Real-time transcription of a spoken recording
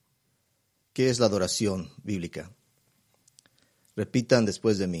¿Qué es la adoración bíblica? Repitan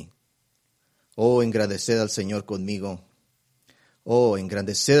después de mí. Oh, engrandeced al Señor conmigo. Oh,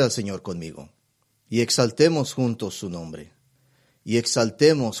 engrandeced al Señor conmigo. Y exaltemos juntos su nombre. Y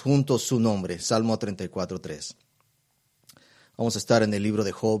exaltemos juntos su nombre. Salmo 34:3. Vamos a estar en el libro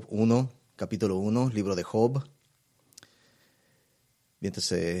de Job 1, capítulo 1, libro de Job. Mientras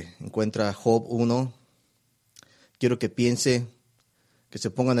se encuentra Job 1, quiero que piense, que se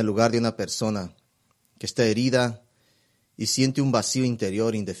ponga en el lugar de una persona que está herida y siente un vacío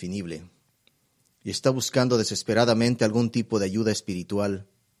interior indefinible y está buscando desesperadamente algún tipo de ayuda espiritual.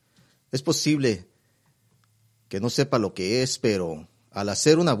 Es posible que no sepa lo que es, pero al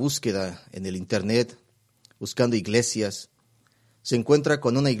hacer una búsqueda en el internet, buscando iglesias, se encuentra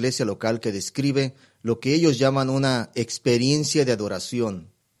con una iglesia local que describe lo que ellos llaman una experiencia de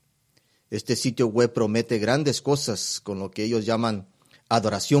adoración. Este sitio web promete grandes cosas con lo que ellos llaman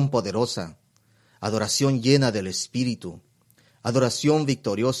adoración poderosa, adoración llena del Espíritu, adoración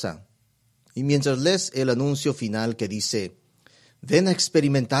victoriosa. Y mientras lees el anuncio final que dice, ven a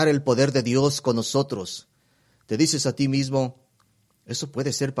experimentar el poder de Dios con nosotros, te dices a ti mismo, eso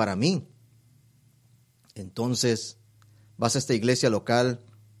puede ser para mí. Entonces, vas a esta iglesia local,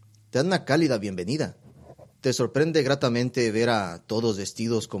 te dan una cálida bienvenida. Te sorprende gratamente ver a todos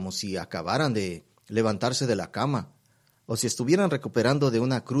vestidos como si acabaran de levantarse de la cama o si estuvieran recuperando de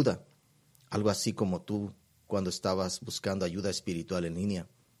una cruda, algo así como tú cuando estabas buscando ayuda espiritual en línea.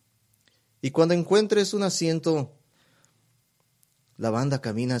 Y cuando encuentres un asiento, la banda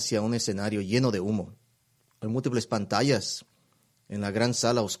camina hacia un escenario lleno de humo. Hay múltiples pantallas en la gran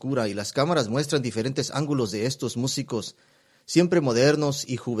sala oscura y las cámaras muestran diferentes ángulos de estos músicos, siempre modernos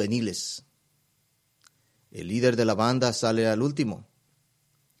y juveniles. El líder de la banda sale al último,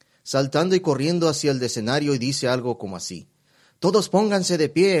 saltando y corriendo hacia el escenario y dice algo como así: todos pónganse de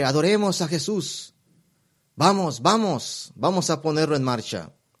pie, adoremos a Jesús. Vamos, vamos, vamos a ponerlo en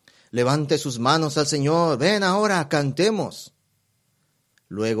marcha. Levante sus manos al Señor, ven ahora, cantemos.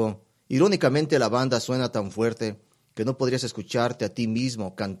 Luego, irónicamente, la banda suena tan fuerte que no podrías escucharte a ti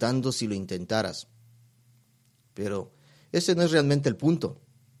mismo cantando si lo intentaras. Pero ese no es realmente el punto.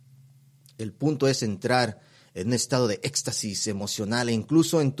 El punto es entrar en un estado de éxtasis emocional e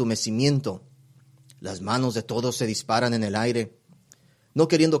incluso entumecimiento. Las manos de todos se disparan en el aire, no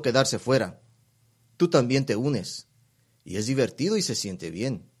queriendo quedarse fuera. Tú también te unes, y es divertido y se siente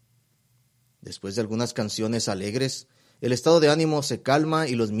bien. Después de algunas canciones alegres, el estado de ánimo se calma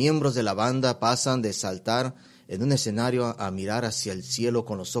y los miembros de la banda pasan de saltar en un escenario a mirar hacia el cielo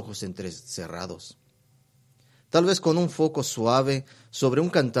con los ojos entrecerrados. Tal vez con un foco suave sobre un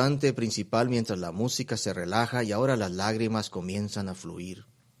cantante principal mientras la música se relaja y ahora las lágrimas comienzan a fluir.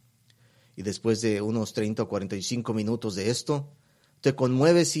 Y después de unos 30 o 45 minutos de esto, te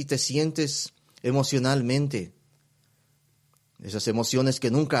conmueves y te sientes emocionalmente. Esas emociones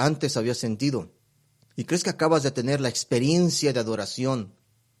que nunca antes habías sentido. Y crees que acabas de tener la experiencia de adoración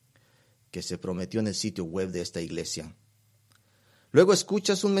que se prometió en el sitio web de esta iglesia. Luego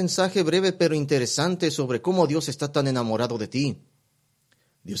escuchas un mensaje breve pero interesante sobre cómo Dios está tan enamorado de ti.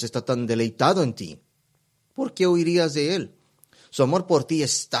 Dios está tan deleitado en ti. ¿Por qué huirías de Él? Su amor por ti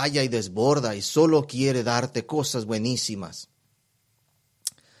estalla y desborda y solo quiere darte cosas buenísimas.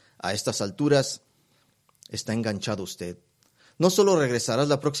 A estas alturas está enganchado usted. No solo regresarás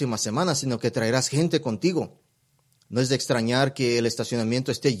la próxima semana, sino que traerás gente contigo. No es de extrañar que el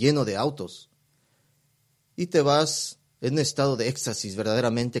estacionamiento esté lleno de autos. Y te vas en un estado de éxtasis,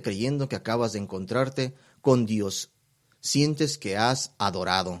 verdaderamente creyendo que acabas de encontrarte con Dios. Sientes que has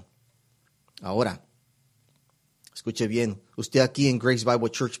adorado. Ahora, escuche bien, usted aquí en Grace Bible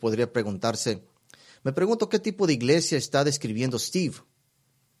Church podría preguntarse, me pregunto qué tipo de iglesia está describiendo Steve.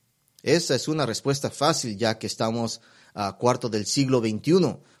 Esa es una respuesta fácil, ya que estamos a cuarto del siglo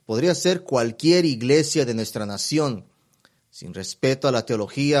XXI. Podría ser cualquier iglesia de nuestra nación, sin respeto a la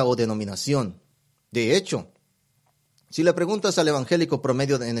teología o denominación. De hecho, si le preguntas al evangélico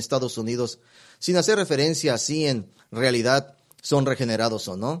promedio en Estados Unidos, sin hacer referencia a si en realidad son regenerados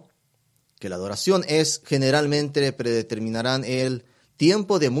o no, que la adoración es generalmente predeterminarán el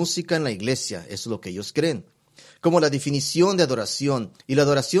tiempo de música en la iglesia, eso es lo que ellos creen, como la definición de adoración, y la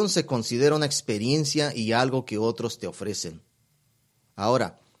adoración se considera una experiencia y algo que otros te ofrecen.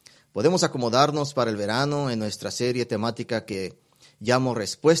 Ahora, podemos acomodarnos para el verano en nuestra serie temática que llamo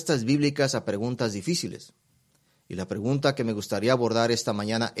Respuestas Bíblicas a Preguntas Difíciles. Y la pregunta que me gustaría abordar esta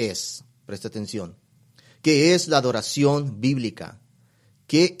mañana es, presta atención, ¿qué es la adoración bíblica?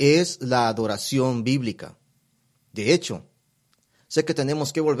 ¿Qué es la adoración bíblica? De hecho, sé que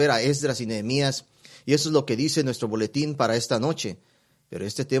tenemos que volver a Esdras y Nehemías, y eso es lo que dice nuestro boletín para esta noche. Pero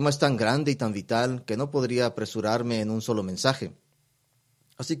este tema es tan grande y tan vital que no podría apresurarme en un solo mensaje.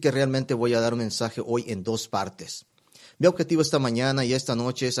 Así que realmente voy a dar un mensaje hoy en dos partes. Mi objetivo esta mañana y esta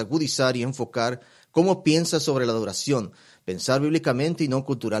noche es agudizar y enfocar cómo piensas sobre la adoración, pensar bíblicamente y no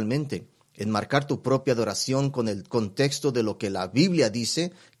culturalmente, enmarcar tu propia adoración con el contexto de lo que la Biblia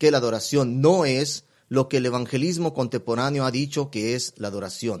dice que la adoración no es, lo que el evangelismo contemporáneo ha dicho que es la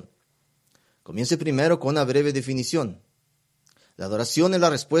adoración. Comience primero con una breve definición. La adoración es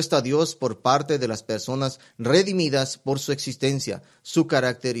la respuesta a Dios por parte de las personas redimidas por su existencia, su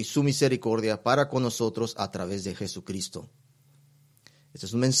carácter y su misericordia para con nosotros a través de Jesucristo. Este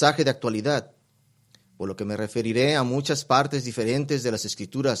es un mensaje de actualidad, por lo que me referiré a muchas partes diferentes de las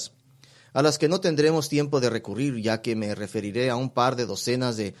Escrituras, a las que no tendremos tiempo de recurrir, ya que me referiré a un par de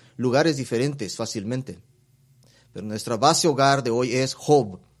docenas de lugares diferentes fácilmente. Pero nuestra base hogar de hoy es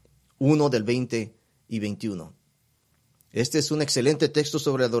Job 1 del 20 y 21. Este es un excelente texto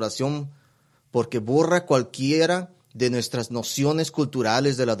sobre adoración porque borra cualquiera de nuestras nociones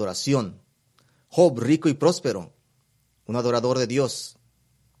culturales de la adoración. Job, rico y próspero, un adorador de Dios,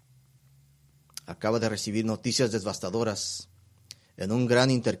 acaba de recibir noticias devastadoras. En un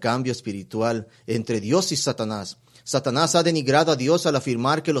gran intercambio espiritual entre Dios y Satanás, Satanás ha denigrado a Dios al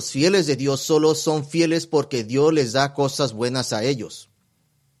afirmar que los fieles de Dios solo son fieles porque Dios les da cosas buenas a ellos.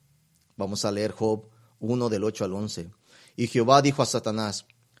 Vamos a leer Job 1 del 8 al 11. Y Jehová dijo a Satanás: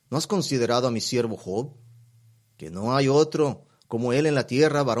 ¿No has considerado a mi siervo Job? Que no hay otro como él en la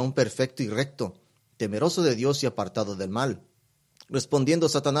tierra, varón perfecto y recto, temeroso de Dios y apartado del mal. Respondiendo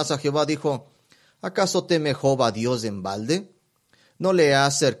Satanás a Jehová dijo: ¿Acaso teme Job a Dios en balde? ¿No le ha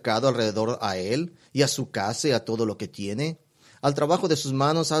acercado alrededor a él y a su casa y a todo lo que tiene? Al trabajo de sus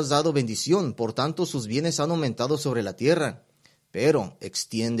manos has dado bendición, por tanto sus bienes han aumentado sobre la tierra. Pero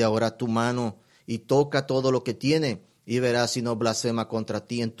extiende ahora tu mano y toca todo lo que tiene, y verás si no blasfema contra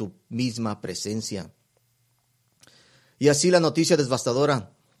ti en tu misma presencia. Y así la noticia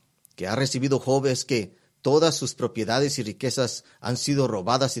devastadora que ha recibido Job es que todas sus propiedades y riquezas han sido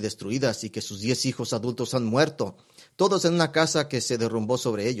robadas y destruidas, y que sus 10 hijos adultos han muerto, todos en una casa que se derrumbó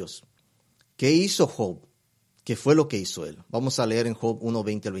sobre ellos. ¿Qué hizo Job? ¿Qué fue lo que hizo él? Vamos a leer en Job 1,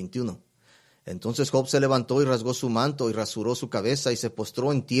 20 al 21. Entonces Job se levantó y rasgó su manto y rasuró su cabeza y se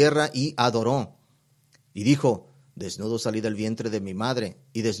postró en tierra y adoró. Y dijo: desnudo salí del vientre de mi madre,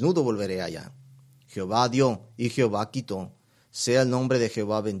 y desnudo volveré allá. Jehová dio y Jehová quitó. Sea el nombre de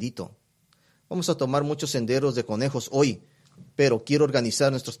Jehová bendito. Vamos a tomar muchos senderos de conejos hoy, pero quiero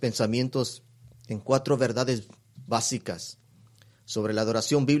organizar nuestros pensamientos en 4 verdades básicas sobre la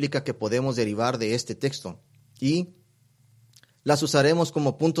adoración bíblica que podemos derivar de este texto, y las usaremos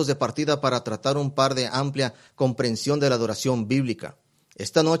como puntos de partida para tratar un par de amplia comprensión de la adoración bíblica.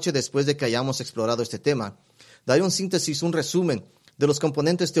 Esta noche, después de que hayamos explorado este tema, daré un síntesis, un resumen de los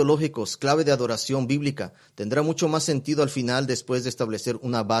componentes teológicos clave de adoración bíblica. Tendrá mucho más sentido al final después de establecer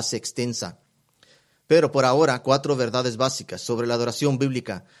una base extensa. Pero por ahora, 4 verdades básicas sobre la adoración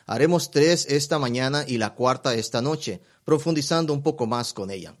bíblica. Haremos 3 esta mañana y la 4ª esta noche, profundizando un poco más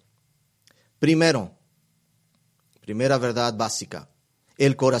con ella. Primera verdad básica.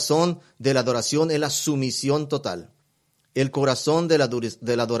 El corazón de la adoración es la sumisión total. El corazón de la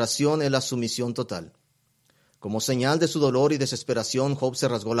adoración es la sumisión total. Como señal de su dolor y desesperación, Job se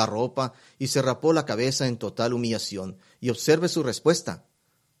rasgó la ropa y se rapó la cabeza en total humillación. Y observe su respuesta.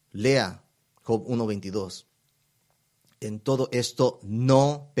 Lea Job 1:22. En todo esto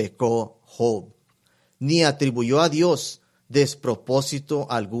no pecó Job, ni atribuyó a Dios despropósito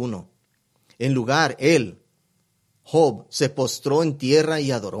alguno. En lugar, Job, se postró en tierra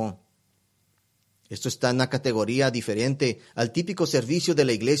y adoró. Esto está en una categoría diferente al típico servicio de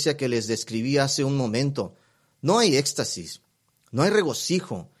la iglesia que les describí hace un momento. No hay éxtasis, no hay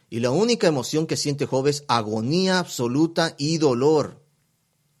regocijo, y la única emoción que siente Job es agonía absoluta y dolor.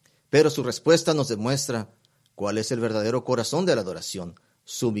 Pero su respuesta nos demuestra cuál es el verdadero corazón de la adoración: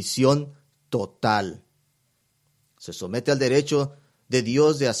 sumisión total. Se somete al derecho de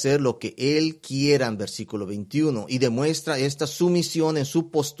Dios de hacer lo que Él quiera en versículo 21 y demuestra esta sumisión en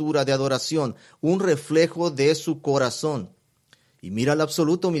su postura de adoración, un reflejo de su corazón. Y mira la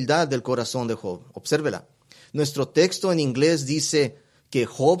absoluta humildad del corazón de Job. Obsérvela. Nuestro texto en inglés dice que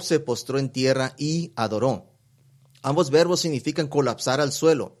Job se postró en tierra y adoró. Ambos verbos significan colapsar al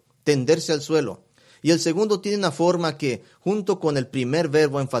suelo, tenderse al suelo. Y el segundo tiene una forma que, junto con el primer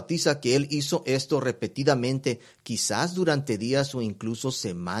verbo, enfatiza que él hizo esto repetidamente, quizás durante días o incluso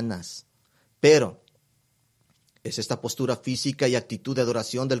semanas. Pero, ¿es esta postura física y actitud de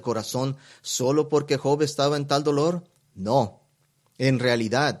adoración del corazón solo porque Job estaba en tal dolor? No. En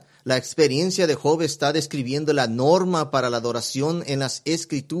realidad, La experiencia de Job está describiendo la norma para la adoración en las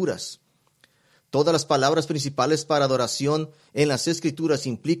Escrituras. Todas las palabras principales para adoración en las Escrituras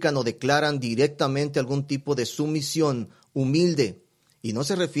implican o declaran directamente algún tipo de sumisión humilde y no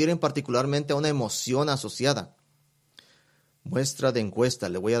se refieren particularmente a una emoción asociada. Muestra de encuesta.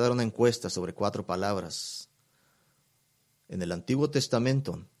 Le voy a dar una encuesta sobre 4 palabras. En el Antiguo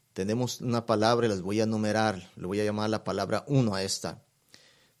Testamento tenemos una palabra y las voy a enumerar. Le voy a llamar la palabra 1 a esta.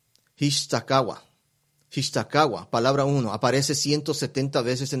 Hishtakawa. Hishtakawa, palabra 1, aparece 170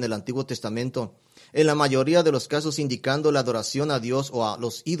 veces en el Antiguo Testamento, en la mayoría de los casos indicando la adoración a Dios o a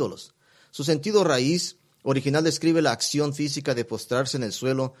los ídolos. Su sentido raíz original describe la acción física de postrarse en el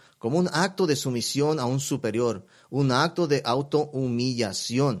suelo como un acto de sumisión a un superior, un acto de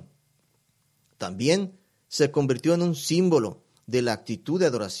autohumillación. También se convirtió en un símbolo de la actitud de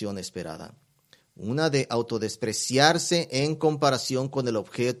adoración esperada, una de autodespreciarse en comparación con el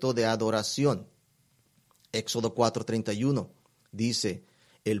objeto de adoración. Éxodo 4:31 dice,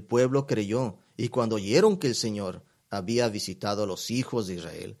 el pueblo creyó, y cuando oyeron que el Señor había visitado a los hijos de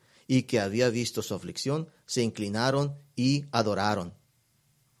Israel y que había visto su aflicción, se inclinaron y adoraron.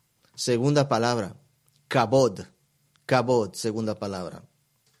 Segunda palabra, kabod. Kabod, segunda palabra.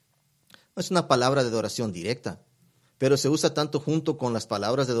 No es una palabra de adoración directa, pero se usa tanto junto con las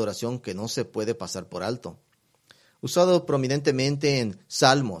palabras de adoración que no se puede pasar por alto. Usado prominentemente en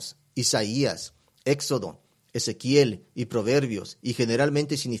Salmos, Isaías, Éxodo, Ezequiel y Proverbios, y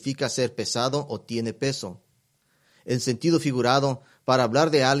generalmente significa ser pesado o tiene peso. En sentido figurado, para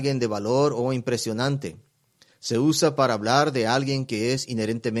hablar de alguien de valor o impresionante. Se usa para hablar de alguien que es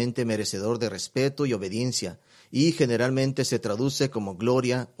inherentemente merecedor de respeto y obediencia, y generalmente se traduce como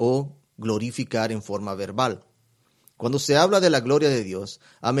gloria o glorificar en forma verbal. Cuando se habla de la gloria de Dios,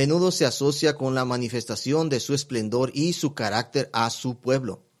 a menudo se asocia con la manifestación de su esplendor y su carácter a su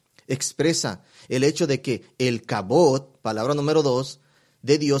pueblo. Expresa el hecho de que el kabod, palabra número 2,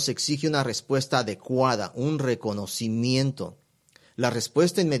 de Dios exige una respuesta adecuada, un reconocimiento. La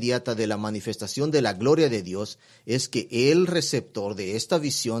respuesta inmediata de la manifestación de la gloria de Dios es que el receptor de esta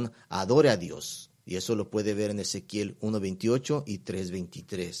visión adore a Dios. Y eso lo puede ver en Ezequiel 1:28 y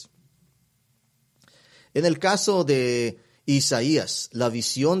 3:23. En el caso de Isaías, la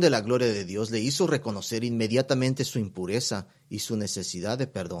visión de la gloria de Dios le hizo reconocer inmediatamente su impureza y su necesidad de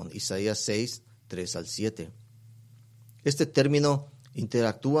perdón. Isaías 6:3-7. Este término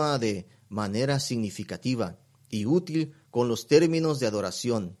interactúa de manera significativa y útil con los términos de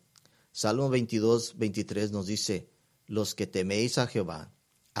adoración. Salmo 22:23 nos dice, los que teméis a Jehová,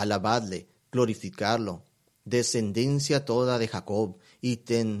 alabadle, glorificadlo, descendencia toda de Jacob, y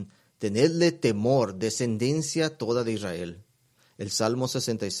tenedle temor, descendencia toda de Israel. El Salmo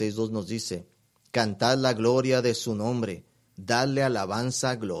 66:2 nos dice, cantad la gloria de su nombre, dadle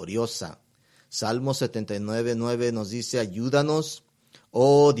alabanza gloriosa. Salmo 79:9 nos dice, ayúdanos,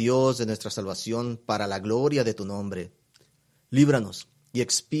 oh Dios de nuestra salvación, para la gloria de tu nombre. Líbranos y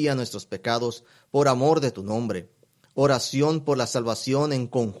expía nuestros pecados por amor de tu nombre. Oración por la salvación en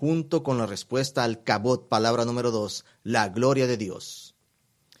conjunto con la respuesta al kabod, palabra número 2, la gloria de Dios.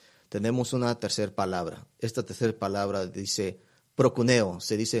 Tenemos una tercera palabra. Esta tercera palabra dice procuneo,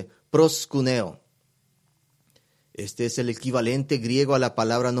 se dice proskuneo. Este es el equivalente griego a la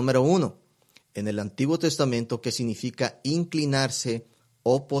palabra número 1 en el Antiguo Testamento, que significa inclinarse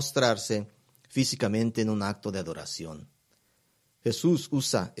o postrarse físicamente en un acto de adoración. Jesús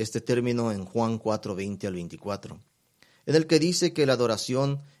usa este término en Juan 4:20-24, en el que dice que la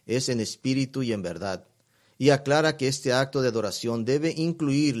adoración es en espíritu y en verdad, y aclara que este acto de adoración debe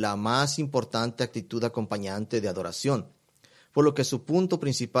incluir la más importante actitud acompañante de adoración, por lo que su punto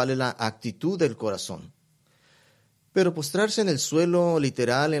principal es la actitud del corazón. Pero postrarse en el suelo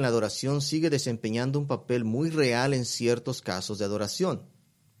literal en la adoración sigue desempeñando un papel muy real en ciertos casos de adoración.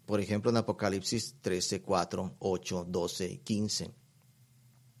 Por ejemplo, en Apocalipsis 13:4, 8, 12 y 15.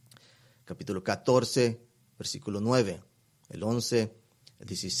 Capítulo 14, versículo 9. El 11, el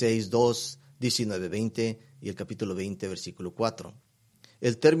 16, 2, 19, 20 y el capítulo 20, versículo 4.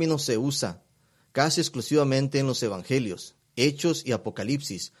 El término se usa casi exclusivamente en los evangelios, Hechos y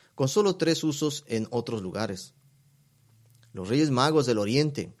Apocalipsis, con solo 3 usos en otros lugares. Los reyes magos del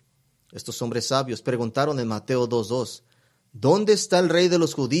oriente, estos hombres sabios, preguntaron en Mateo 2:2, ¿dónde está el rey de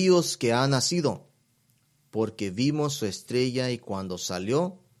los judíos que ha nacido? Porque vimos su estrella y cuando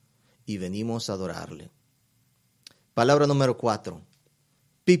salió y venimos a adorarle. Palabra número 4,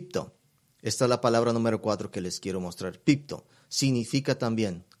 pipto. Esta es la palabra número 4 que les quiero mostrar. Pipto significa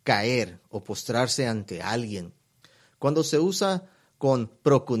también caer o postrarse ante alguien. Cuando se usa con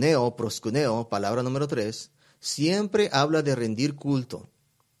proskuneo, palabra número 3, siempre habla de rendir culto.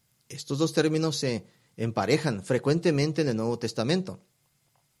 Estos dos términos se emparejan frecuentemente en el Nuevo Testamento.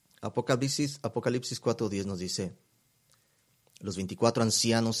 Apocalipsis 4:10 nos dice: los 24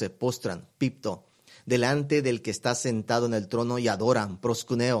 ancianos se postran, pipto, delante del que está sentado en el trono y adoran,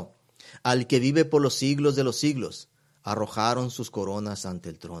 proscuneo, al que vive por los siglos de los siglos. Arrojaron sus coronas ante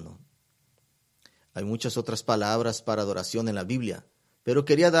el trono. Hay muchas otras palabras para adoración en la Biblia, pero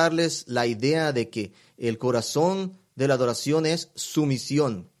quería darles la idea de que el corazón de la adoración es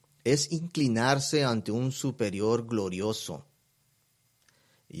sumisión, es inclinarse ante un superior glorioso.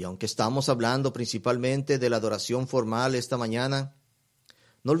 Y aunque estamos hablando principalmente de la adoración formal esta mañana,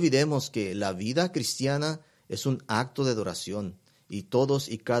 no olvidemos que la vida cristiana es un acto de adoración, y todos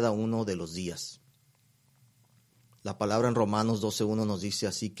y cada uno de los días. La palabra en Romanos 12:1 nos dice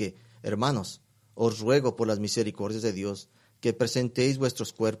así que, hermanos, os ruego por las misericordias de Dios que presentéis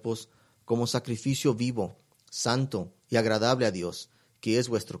vuestros cuerpos como sacrificio vivo, santo y agradable a Dios, que es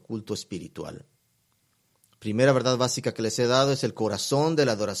vuestro culto espiritual. Primera verdad básica que les he dado es el corazón de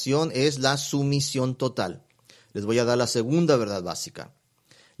la adoración, es la sumisión total. Les voy a dar la segunda verdad básica.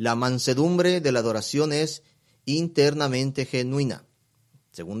 La mansedumbre de la adoración es internamente genuina.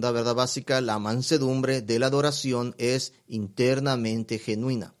 Segunda verdad básica, la mansedumbre de la adoración es internamente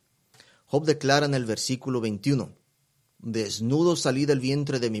genuina. Job declara en el versículo 21, desnudo salí del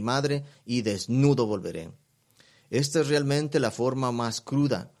vientre de mi madre y desnudo volveré. Esta es realmente la forma más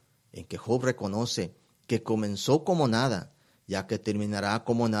cruda en que Job reconoce que comenzó como nada, ya que terminará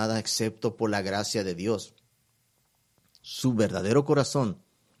como nada excepto por la gracia de Dios. Su verdadero corazón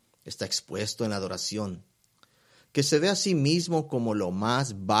está expuesto en la adoración, que se ve a sí mismo como lo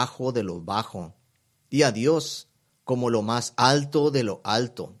más bajo de lo bajo y a Dios como lo más alto de lo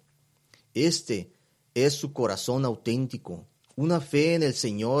alto. Este es su corazón auténtico, una fe en el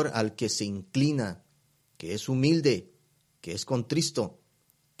Señor al que se inclina, que es humilde, que es contristo,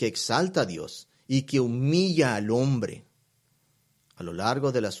 que exalta a Dios y que humilla al hombre. A lo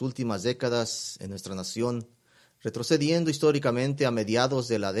largo de las últimas décadas en nuestra nación, retrocediendo históricamente a mediados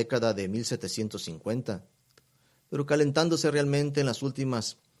de la década de 1750, pero calentándose realmente en las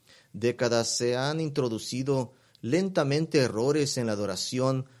últimas décadas, se han introducido lentamente errores en la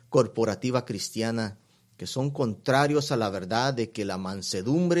adoración corporativa cristiana que son contrarios a la verdad de que la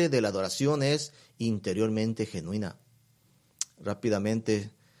mansedumbre de la adoración es interiormente genuina.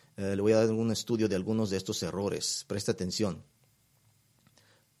 Rápidamente le voy a dar un estudio de algunos de estos errores. Presta atención.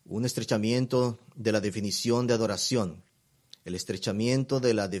 Un estrechamiento de la definición de adoración. El estrechamiento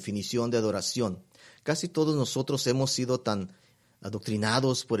de la definición de adoración. Casi todos nosotros hemos sido tan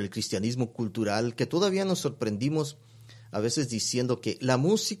adoctrinados por el cristianismo cultural que todavía nos sorprendimos a veces diciendo que la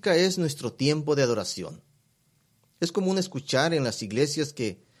música es nuestro tiempo de adoración. Es común escuchar en las iglesias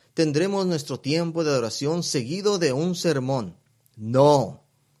que tendremos nuestro tiempo de adoración seguido de un sermón. No.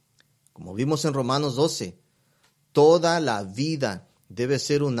 Como vimos en Romanos 12, toda la vida debe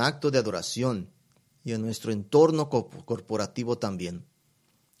ser un acto de adoración y en nuestro entorno corporativo también.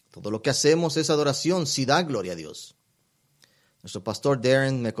 Todo lo que hacemos es adoración si da gloria a Dios. Nuestro pastor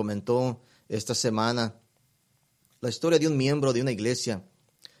Darren me comentó esta semana la historia de un miembro de una iglesia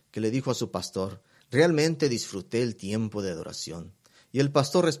que le dijo a su pastor, realmente disfruté el tiempo de adoración. Y el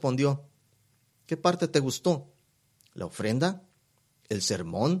pastor respondió, ¿qué parte te gustó? ¿La ofrenda? ¿El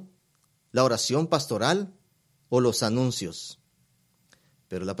sermón? ¿La oración pastoral? ¿O los anuncios?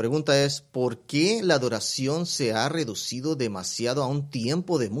 Pero la pregunta es, ¿por qué la adoración se ha reducido demasiado a un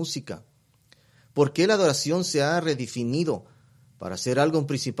tiempo de música? ¿Por qué la adoración se ha redefinido para hacer algo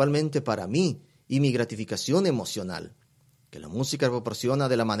principalmente para mí y mi gratificación emocional, que la música proporciona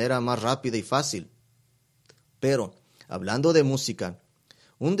de la manera más rápida y fácil? Pero, hablando de música,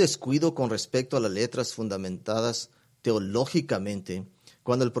 un descuido con respecto a las letras fundamentadas teológicamente,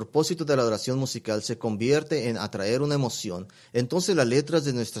 cuando el propósito de la adoración musical se convierte en atraer una emoción, entonces las letras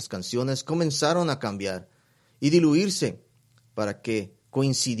de nuestras canciones comenzaron a cambiar y diluirse para que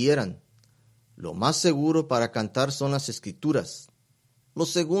coincidieran. Lo más seguro para cantar son las escrituras. Lo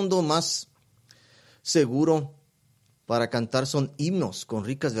segundo más seguro para cantar son himnos con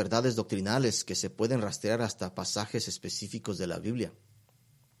ricas verdades doctrinales que se pueden rastrear hasta pasajes específicos de la Biblia.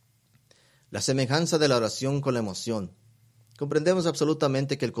 La semejanza de la oración con la emoción. Comprendemos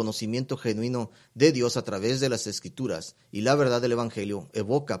absolutamente que el conocimiento genuino de Dios a través de las Escrituras y la verdad del Evangelio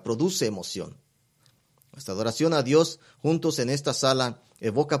produce emoción. Nuestra adoración a Dios juntos en esta sala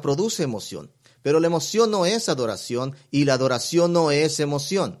produce emoción. Pero la emoción no es adoración y la adoración no es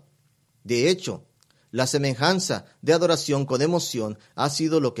emoción. De hecho, la semejanza de adoración con emoción ha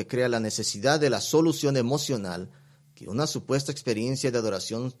sido lo que crea la necesidad de la solución emocional que una supuesta experiencia de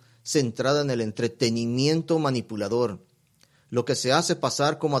adoración centrada en el entretenimiento manipulador, Lo que se hace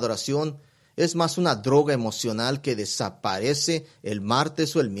pasar como adoración es más una droga emocional que desaparece el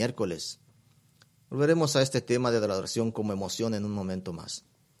martes o el miércoles. Volveremos a este tema de la adoración como emoción en un momento más.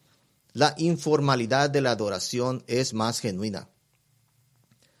 La informalidad de la adoración es más genuina.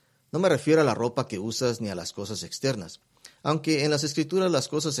 No me refiero a la ropa que usas ni a las cosas externas, aunque en las Escrituras las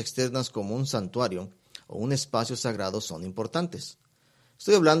cosas externas como un santuario o un espacio sagrado son importantes.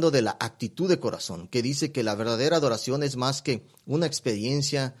 Estoy hablando de la actitud de corazón, que dice que la verdadera adoración es más que una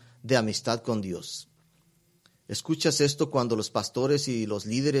experiencia de amistad con Dios. ¿Escuchas esto cuando los pastores y los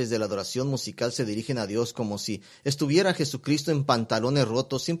líderes de la adoración musical se dirigen a Dios como si estuviera Jesucristo en pantalones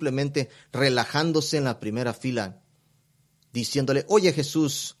rotos, simplemente relajándose en la primera fila, diciéndole: oye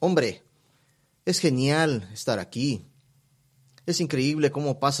Jesús, hombre, es genial estar aquí. Es increíble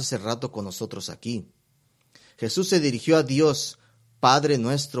cómo pasas el rato con nosotros aquí. Jesús se dirigió a Dios: Padre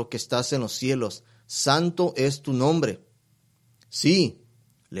nuestro que estás en los cielos, santo es tu nombre. Sí,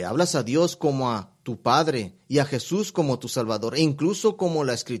 le hablas a Dios como a tu Padre y a Jesús como tu Salvador, e incluso como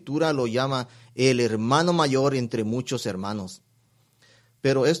la Escritura lo llama, el hermano mayor entre muchos hermanos.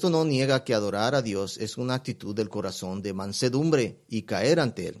 Pero esto no niega que adorar a Dios es una actitud del corazón de mansedumbre y caer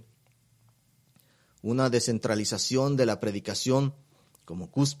ante Él. Una descentralización de la predicación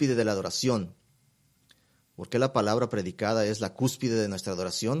como cúspide de la adoración. ¿Por qué la palabra predicada es la cúspide de nuestra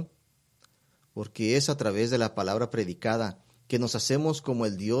adoración? Porque es a través de la palabra predicada que nos hacemos como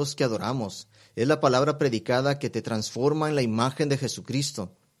el Dios que adoramos. Es la palabra predicada que te transforma en la imagen de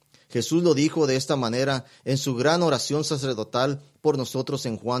Jesucristo. Jesús lo dijo de esta manera en su gran oración sacerdotal por nosotros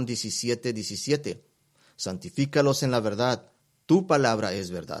en Juan 17:17. Santifícalos en la verdad. Tu palabra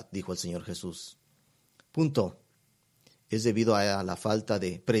es verdad, dijo el Señor Jesús. Punto. Es debido a la falta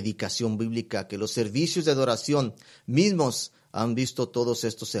de predicación bíblica que los servicios de adoración mismos han visto todos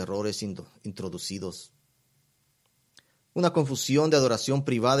estos errores introducidos. Una confusión de adoración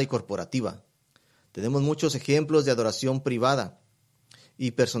privada y corporativa. Tenemos muchos ejemplos de adoración privada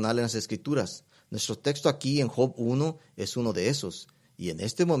y personal en las Escrituras. Nuestro texto aquí en Job 1 es uno de esos. Y en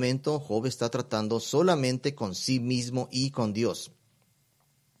este momento Job está tratando solamente con sí mismo y con Dios.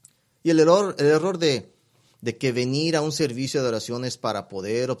 Y el error de que venir a un servicio de adoración es para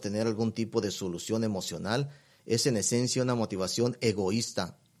poder obtener algún tipo de solución emocional es en esencia una motivación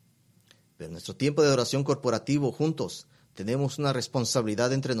egoísta. Pero en nuestro tiempo de adoración corporativo juntos tenemos una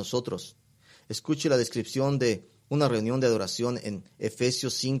responsabilidad entre nosotros. Escuche la descripción de una reunión de adoración en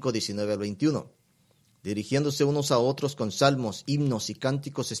Efesios 5, 19 al 21. Dirigiéndose unos a otros con salmos, himnos y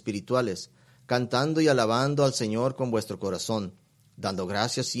cánticos espirituales, cantando y alabando al Señor con vuestro corazón, dando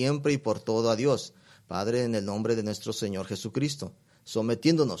gracias siempre y por todo a Dios, Padre, en el nombre de nuestro Señor Jesucristo,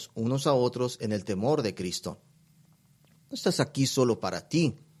 sometiéndonos unos a otros en el temor de Cristo. No estás aquí solo para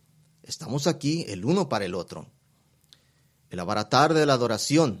ti, estamos aquí el uno para el otro. El abaratar de la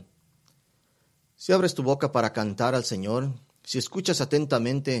adoración. Si abres tu boca para cantar al Señor, si escuchas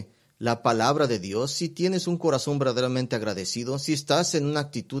atentamente la palabra de Dios, si tienes un corazón verdaderamente agradecido, si estás en una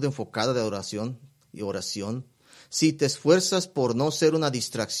actitud enfocada de adoración y oración, si te esfuerzas por no ser una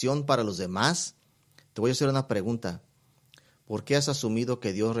distracción para los demás, te voy a hacer una pregunta. ¿Por qué has asumido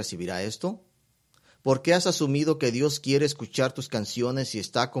que Dios recibirá esto? ¿Por qué has asumido que Dios quiere escuchar tus canciones y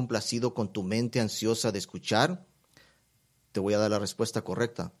está complacido con tu mente ansiosa de escuchar? Te voy a dar la respuesta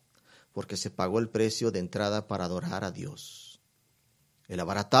correcta. Porque se pagó el precio de entrada para adorar a Dios. El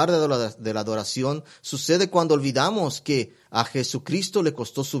abaratar de la adoración sucede cuando olvidamos que a Jesucristo le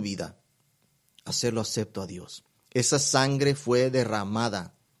costó su vida. Hacerlo acepto a Dios. Esa sangre fue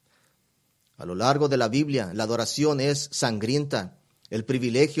derramada. A lo largo de la Biblia, la adoración es sangrienta. El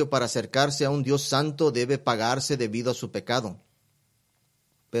privilegio para acercarse a un Dios santo debe pagarse debido a su pecado.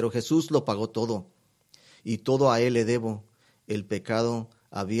 Pero Jesús lo pagó todo. Y todo a Él le debo. El pecado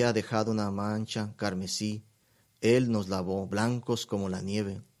había dejado una mancha carmesí. Él nos lavó blancos como la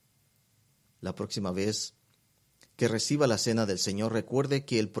nieve. La próxima vez que reciba la cena del Señor, recuerde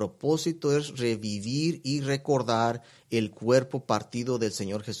que el propósito es revivir y recordar el cuerpo partido del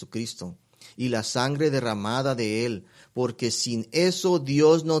Señor Jesucristo y la sangre derramada de Él, porque sin eso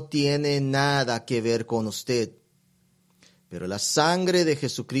Dios no tiene nada que ver con usted. Pero la sangre de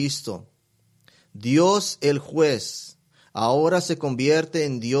Jesucristo, Dios el juez, ahora se convierte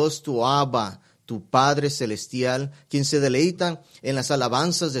en Dios tu Abba, tu Padre celestial, quien se deleita en las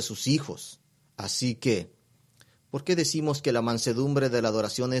alabanzas de sus hijos. Así que, ¿por qué decimos que la mansedumbre de la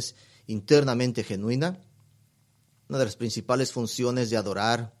adoración es internamente genuina? Una de las principales funciones de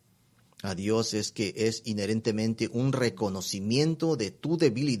adorar a Dios es que es inherentemente un reconocimiento de tu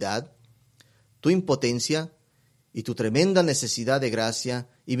debilidad, tu impotencia y tu tremenda necesidad de gracia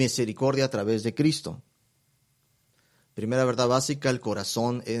y misericordia a través de Cristo. Primera verdad básica, el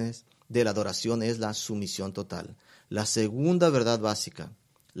corazón de la adoración es la sumisión total. La segunda verdad básica,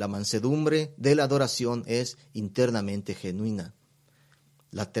 la mansedumbre de la adoración es internamente genuina.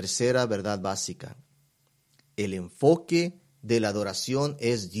 La tercera verdad básica, el enfoque de la adoración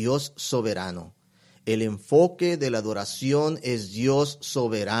es Dios soberano. El enfoque de la adoración es Dios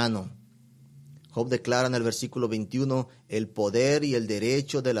soberano. Job declara en el versículo 21 el poder y el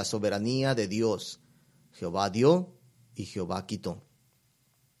derecho de la soberanía de Dios. Jehová dio y Jehová quitó.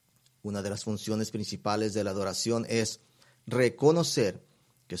 Una de las funciones principales de la adoración es reconocer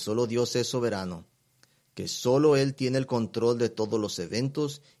que solo Dios es soberano, que solo Él tiene el control de todos los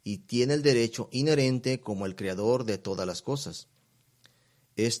eventos y tiene el derecho inherente como el creador de todas las cosas.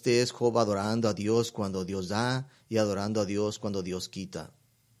 Este es Job adorando a Dios cuando Dios da y adorando a Dios cuando Dios quita.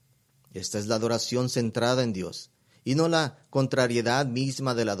 Esta es la adoración centrada en Dios y no la contrariedad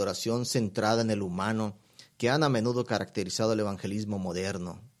misma de la adoración centrada en el humano que han a menudo caracterizado el evangelismo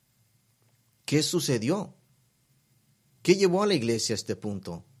moderno. ¿Qué sucedió? ¿Qué llevó a la iglesia a este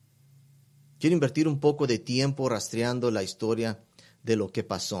punto? Quiero invertir un poco de tiempo rastreando la historia de lo que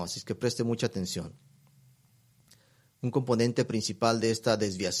pasó, así que preste mucha atención. Un componente principal de esta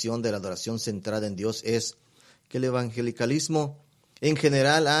desviación de la adoración centrada en Dios es que el evangelicalismo en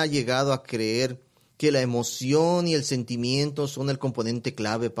general ha llegado a creer que la emoción y el sentimiento son el componente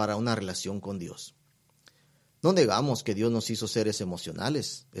clave para una relación con Dios. No negamos que Dios nos hizo seres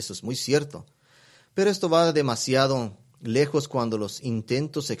emocionales, eso es muy cierto, pero esto va demasiado lejos cuando los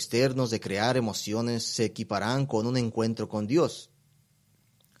intentos externos de crear emociones se equiparan con un encuentro con Dios.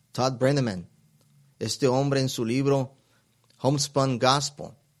 Todd Brenneman, este hombre en su libro Homespun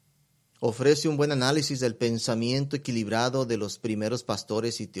Gospel, ofrece un buen análisis del pensamiento equilibrado de los primeros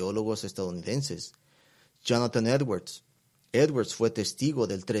pastores y teólogos estadounidenses. Jonathan Edwards fue testigo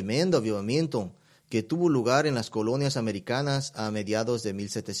del tremendo avivamiento que tuvo lugar en las colonias americanas a mediados de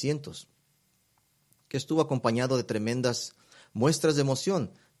 1700, que estuvo acompañado de tremendas muestras de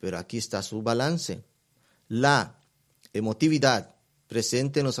emoción, pero aquí está su balance. La emotividad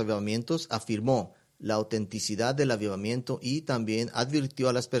presente en los avivamientos afirmó la autenticidad del avivamiento y también advirtió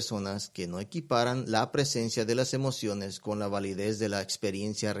a las personas que no equiparan la presencia de las emociones con la validez de la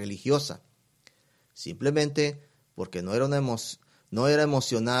experiencia religiosa. Simplemente porque no era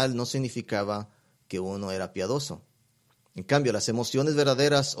emocional no significaba que uno era piadoso. En cambio, las emociones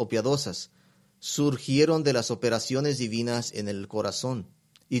verdaderas o piadosas surgieron de las operaciones divinas en el corazón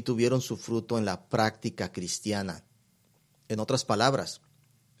y tuvieron su fruto en la práctica cristiana. En otras palabras,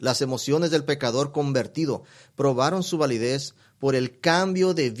 las emociones del pecador convertido probaron su validez por el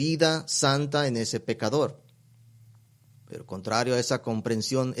cambio de vida santa en ese pecador. Pero contrario a esa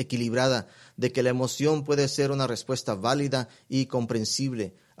comprensión equilibrada de que la emoción puede ser una respuesta válida y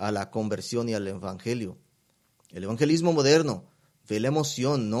comprensible a la conversión y al evangelio, el evangelismo moderno ve la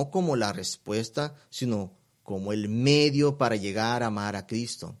emoción no como la respuesta, sino como el medio para llegar a amar a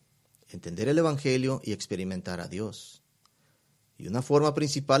Cristo, entender el evangelio y experimentar a Dios. Y una forma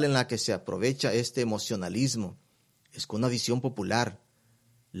principal en la que se aprovecha este emocionalismo es con una visión popular,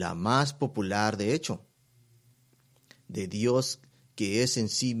 la más popular de hecho, de Dios que es en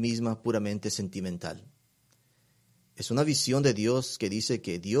sí misma puramente sentimental. Es una visión de Dios que dice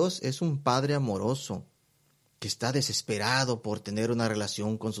que Dios es un padre amoroso, que está desesperado por tener una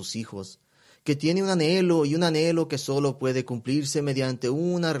relación con sus hijos, que tiene un anhelo que solo puede cumplirse mediante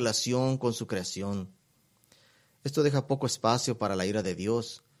una relación con su creación. Esto deja poco espacio para la ira de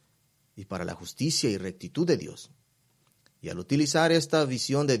Dios y para la justicia y rectitud de Dios. Y al utilizar esta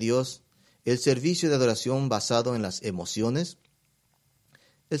visión de Dios, el servicio de adoración basado en las emociones,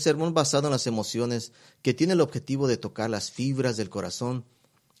 el sermón basado en las emociones que tiene el objetivo de tocar las fibras del corazón,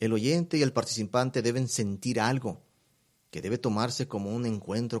 el oyente y el participante deben sentir algo que debe tomarse como un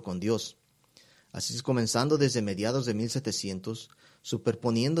encuentro con Dios. Así es, comenzando desde mediados de 1700,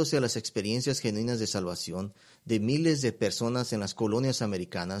 superponiéndose a las experiencias genuinas de salvación de miles de personas en las colonias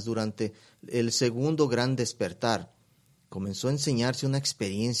americanas durante el segundo gran despertar, comenzó a enseñarse una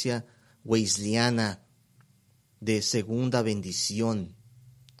experiencia wesleyana de segunda bendición,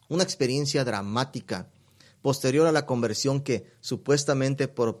 una experiencia dramática posterior a la conversión que supuestamente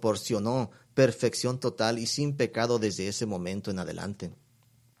proporcionó perfección total y sin pecado desde ese momento en adelante.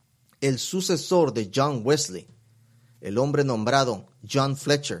 El sucesor de John Wesley, el hombre nombrado John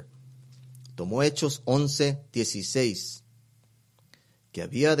Fletcher, tomó Hechos 11:16, que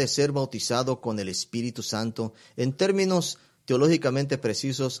había de ser bautizado con el Espíritu Santo. En términos teológicamente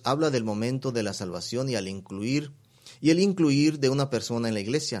precisos, habla del momento de la salvación y el incluir de una persona en la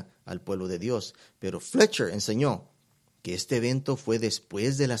iglesia al pueblo de Dios. Pero Fletcher enseñó que este evento fue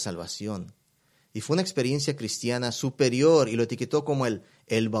después de la salvación. y fue una experiencia cristiana superior y lo etiquetó como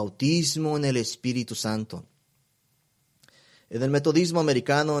el bautismo en el Espíritu Santo. En el metodismo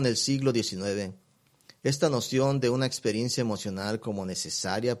americano en el siglo XIX, esta noción de una experiencia emocional como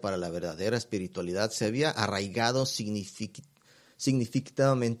necesaria para la verdadera espiritualidad se había arraigado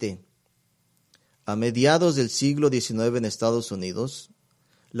significativamente. A mediados del siglo XIX en Estados Unidos,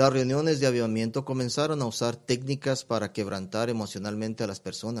 las reuniones de avivamiento comenzaron a usar técnicas para quebrantar emocionalmente a las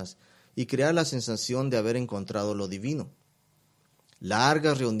personas y crear la sensación de haber encontrado lo divino.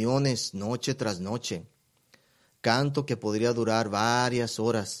 Largas reuniones noche tras noche, canto que podría durar varias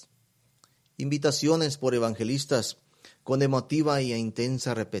horas, invitaciones por evangelistas con emotiva e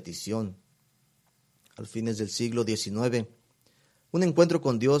intensa repetición. Al fines del siglo XIX, un encuentro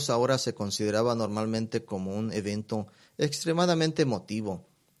con Dios ahora se consideraba normalmente como un evento extremadamente emotivo,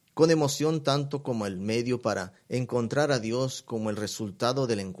 con emoción tanto como el medio para encontrar a Dios como el resultado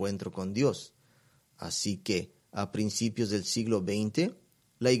del encuentro con Dios. Así que, a principios del siglo XX,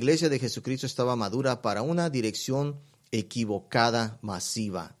 la Iglesia de Jesucristo estaba madura para una dirección equivocada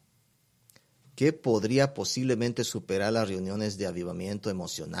masiva. ¿Qué podría posiblemente superar las reuniones de avivamiento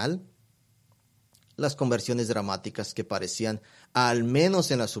emocional? Las conversiones dramáticas que parecían, al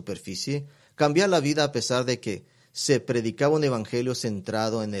menos en la superficie, cambiar la vida a pesar de que se predicaba un evangelio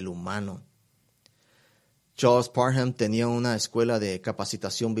centrado en el humano. Charles Parham tenía una escuela de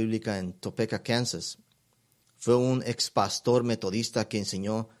capacitación bíblica en Topeka, Kansas. Fue un ex pastor metodista que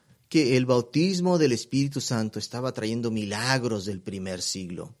enseñó que el bautismo del Espíritu Santo estaba trayendo milagros del primer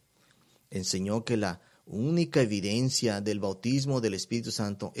siglo. Enseñó que la única evidencia del bautismo del Espíritu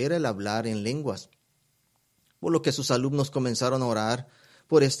Santo era el hablar en lenguas, por lo que sus alumnos comenzaron a orar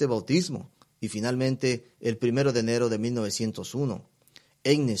por este bautismo. Y finalmente, el 1 de enero de 1901,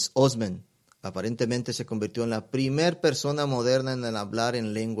 Agnes Osman aparentemente se convirtió en la primera persona moderna en el hablar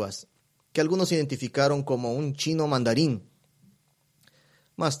en lenguas, que algunos identificaron como un chino mandarín.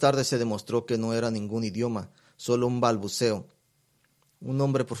 Más tarde se demostró que no era ningún idioma, solo un balbuceo. Un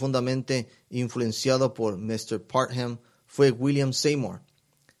hombre profundamente influenciado por Mr. Parham fue William Seymour.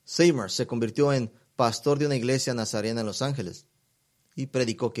 Seymour se convirtió en pastor de una iglesia nazarena en Los Ángeles y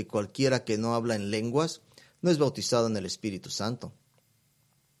predicó que cualquiera que no habla en lenguas no es bautizado en el Espíritu Santo.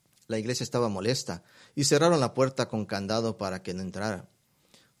 La iglesia estaba molesta y cerraron la puerta con candado para que no entrara.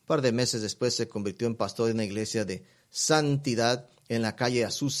 Un par de meses después se convirtió en pastor de una iglesia de santidad en la calle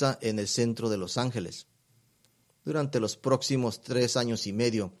Azusa en el centro de Los Ángeles. Durante los próximos 3 años y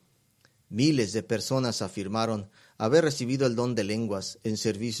medio, miles de personas afirmaron haber recibido el don de lenguas en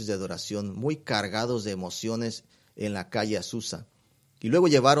servicios de adoración muy cargados de emociones en la calle Azusa, y luego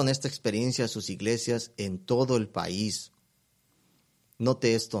llevaron esta experiencia a sus iglesias en todo el país.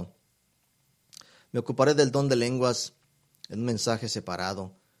 Note esto. Me ocuparé del don de lenguas en un mensaje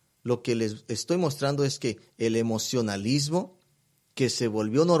separado. Lo que les estoy mostrando es que el emocionalismo que se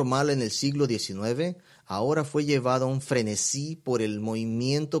volvió normal en el siglo XIX, ahora fue llevado a un frenesí por el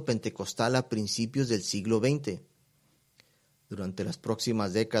movimiento pentecostal a principios del siglo XX. Durante las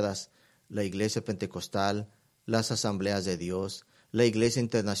próximas décadas, la Iglesia Pentecostal, las Asambleas de Dios, la Iglesia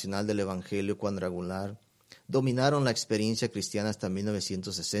Internacional del Evangelio Cuadrangular, dominaron la experiencia cristiana hasta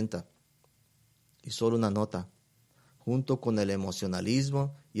 1960. Y solo una nota, junto con el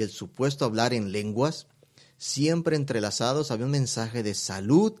emocionalismo y el supuesto hablar en lenguas, siempre entrelazados había un mensaje de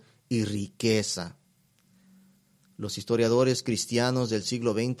salud y riqueza. Los historiadores cristianos del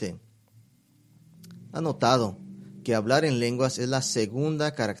siglo XX han notado que hablar en lenguas es la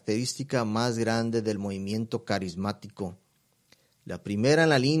segunda característica más grande del movimiento carismático. La primera en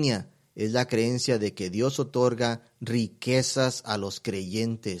la línea es la creencia de que Dios otorga riquezas a los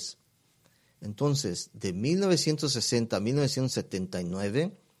creyentes. Entonces, de 1960 a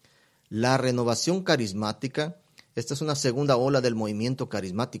 1979, la renovación carismática, esta es una segunda ola del movimiento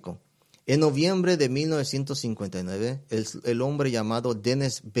carismático. En noviembre de 1959, el hombre llamado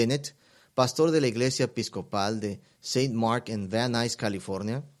Dennis Bennett, pastor de la iglesia episcopal de St. Mark en Van Nuys,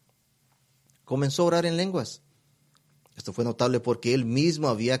 California, comenzó a orar en lenguas. Esto fue notable porque él mismo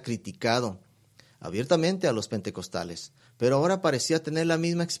había criticado abiertamente a los pentecostales, pero ahora parecía tener la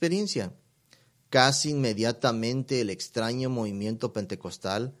misma experiencia. Casi inmediatamente el extraño movimiento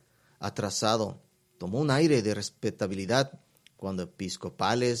pentecostal atrasado tomó un aire de respetabilidad cuando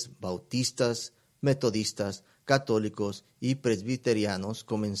episcopales, bautistas, metodistas, católicos y presbiterianos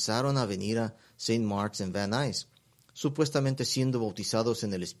comenzaron a venir a St. Mark's en Van Nuys, supuestamente siendo bautizados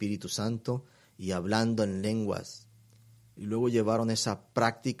en el Espíritu Santo y hablando en lenguas. Y luego llevaron esa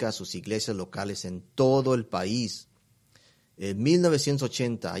práctica a sus iglesias locales en todo el país. En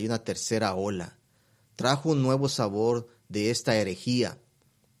 1980 hay una tercera ola. Trajo un nuevo sabor de esta herejía.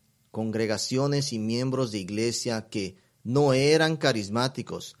 congregaciones y miembros de iglesia que no eran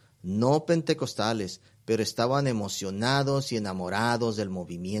carismáticos, no pentecostales, pero estaban emocionados y enamorados del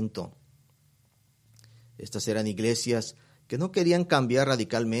movimiento. Estas eran iglesias que no querían cambiar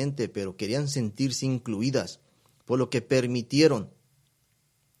radicalmente, pero querían sentirse incluidas, por lo que permitieron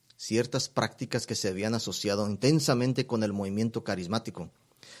ciertas prácticas que se habían asociado intensamente con el movimiento carismático.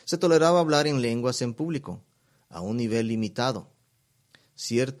 Se toleraba hablar en lenguas en público, a un nivel limitado,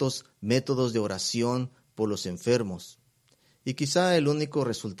 ciertos métodos de oración por los enfermos, y quizá el único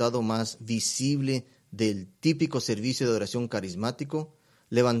resultado más visible del típico servicio de oración carismático,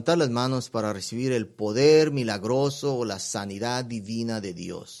 levantar las manos para recibir el poder milagroso o la sanidad divina de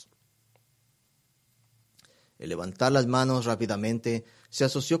Dios. El levantar las manos rápidamente se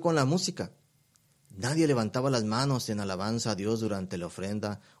asoció con la música. Nadie levantaba las manos en alabanza a Dios durante la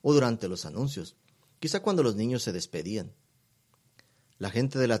ofrenda o durante los anuncios, quizá cuando los niños se despedían. La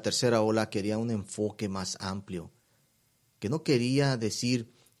gente de la tercera ola quería un enfoque más amplio, que no quería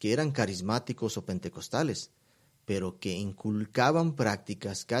decir que eran carismáticos o pentecostales, pero que inculcaban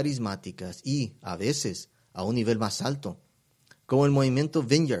prácticas carismáticas y, a veces, a un nivel más alto, como el movimiento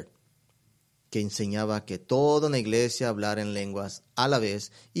Vineyard, que enseñaba que toda una iglesia hablara en lenguas a la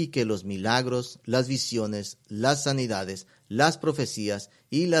vez y que los milagros, las visiones, las sanidades, las profecías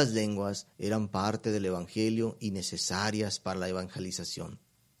y las lenguas eran parte del evangelio y necesarias para la evangelización.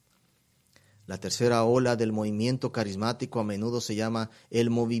 La tercera ola del movimiento carismático a menudo se llama el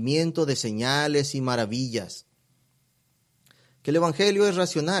movimiento de señales y maravillas. Que el evangelio es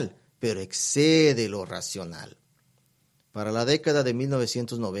racional, pero excede lo racional. Para la década de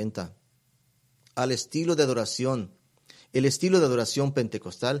 1990, el estilo de adoración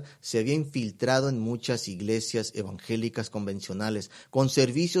pentecostal se había infiltrado en muchas iglesias evangélicas convencionales, con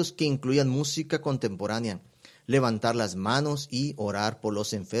servicios que incluían música contemporánea, levantar las manos y orar por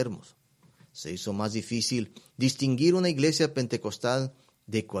los enfermos. Se hizo más difícil distinguir una iglesia pentecostal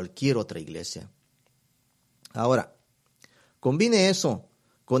de cualquier otra iglesia. Ahora, combine eso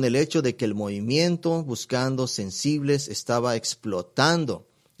con el hecho de que el movimiento buscando sensibles estaba explotando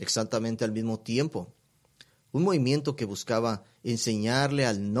exactamente al mismo tiempo. Un movimiento que buscaba enseñarle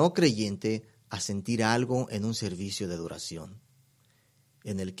al no creyente a sentir algo en un servicio de adoración,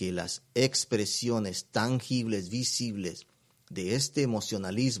 en el que las expresiones tangibles, visibles de este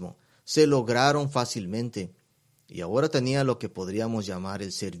emocionalismo se lograron fácilmente, y ahora tenía lo que podríamos llamar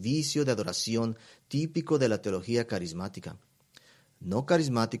el servicio de adoración típico de la teología carismática. No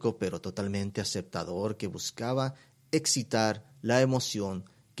carismático, pero totalmente aceptador, que buscaba excitar la emoción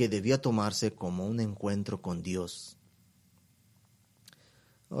que debía tomarse como un encuentro con Dios.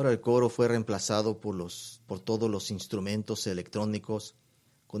 Ahora el coro fue reemplazado por todos los instrumentos electrónicos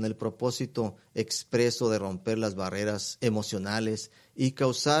con el propósito expreso de romper las barreras emocionales y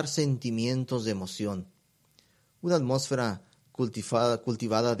causar sentimientos de emoción. Una atmósfera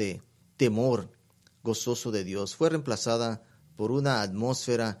cultivada de temor gozoso de Dios fue reemplazada por una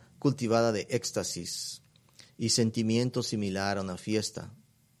atmósfera cultivada de éxtasis y sentimiento similar a una fiesta,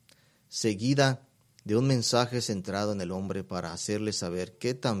 seguida de un mensaje centrado en el hombre para hacerle saber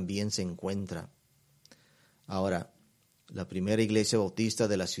qué tan bien se encuentra. Ahora, la primera iglesia bautista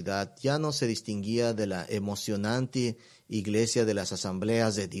de la ciudad ya no se distinguía de la emocionante iglesia de las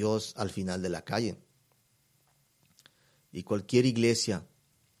asambleas de Dios al final de la calle. Y cualquier iglesia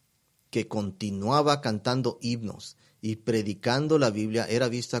que continuaba cantando himnos y predicando la Biblia era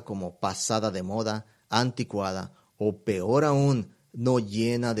vista como pasada de moda, anticuada o peor aún, no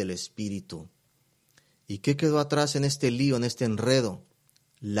llena del Espíritu. ¿Y qué quedó atrás en este lío, en este enredo?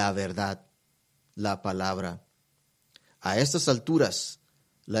 La verdad, la palabra. A estas alturas,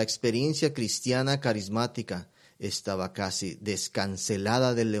 la experiencia cristiana carismática estaba casi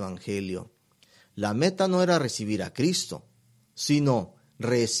descancelada del Evangelio. La meta no era recibir a Cristo, sino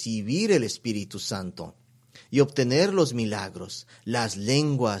recibir el Espíritu Santo y obtener los milagros, las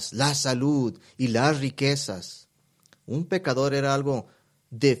lenguas, la salud y las riquezas. Un pecador era algo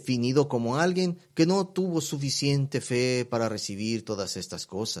definido como alguien que no tuvo suficiente fe para recibir todas estas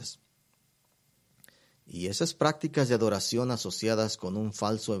cosas. Y esas prácticas de adoración asociadas con un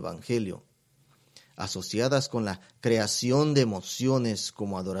falso evangelio, asociadas con la creación de emociones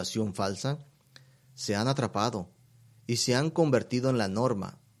como adoración falsa, se han atrapado y se han convertido en la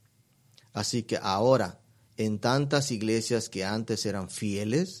norma. Así que ahora, en tantas iglesias que antes eran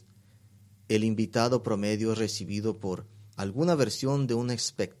fieles, el invitado promedio es recibido por alguna versión de un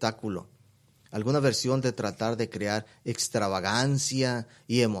espectáculo, alguna versión de tratar de crear extravagancia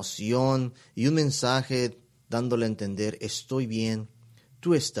y emoción y un mensaje dándole a entender: estoy bien,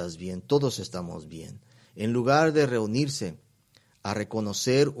 tú estás bien, todos estamos bien, en lugar de reunirse a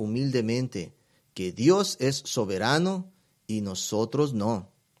reconocer humildemente que Dios es soberano y nosotros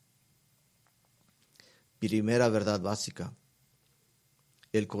no. Primera verdad básica.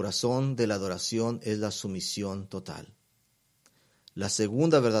 El corazón de la adoración es la sumisión total. La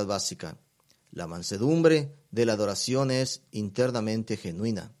segunda verdad básica. La mansedumbre de la adoración es internamente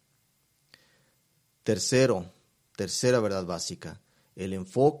genuina. Tercera verdad básica. El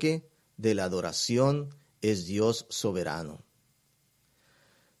enfoque de la adoración es Dios soberano.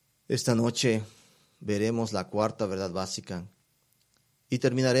 Esta noche veremos la cuarta verdad básica y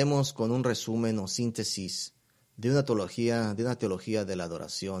terminaremos con un resumen o síntesis de una teología de la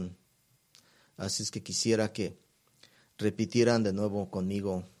adoración. Así es que quisiera que repitieran de nuevo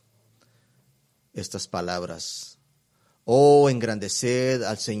conmigo estas palabras. Oh, engrandeced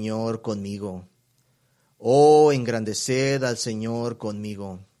al Señor conmigo. Oh, engrandeced al Señor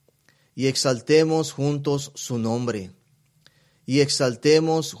conmigo. Y exaltemos juntos su nombre. Y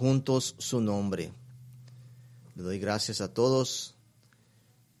exaltemos juntos su nombre. Le doy gracias a todos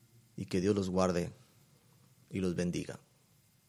y que Dios los guarde y los bendiga.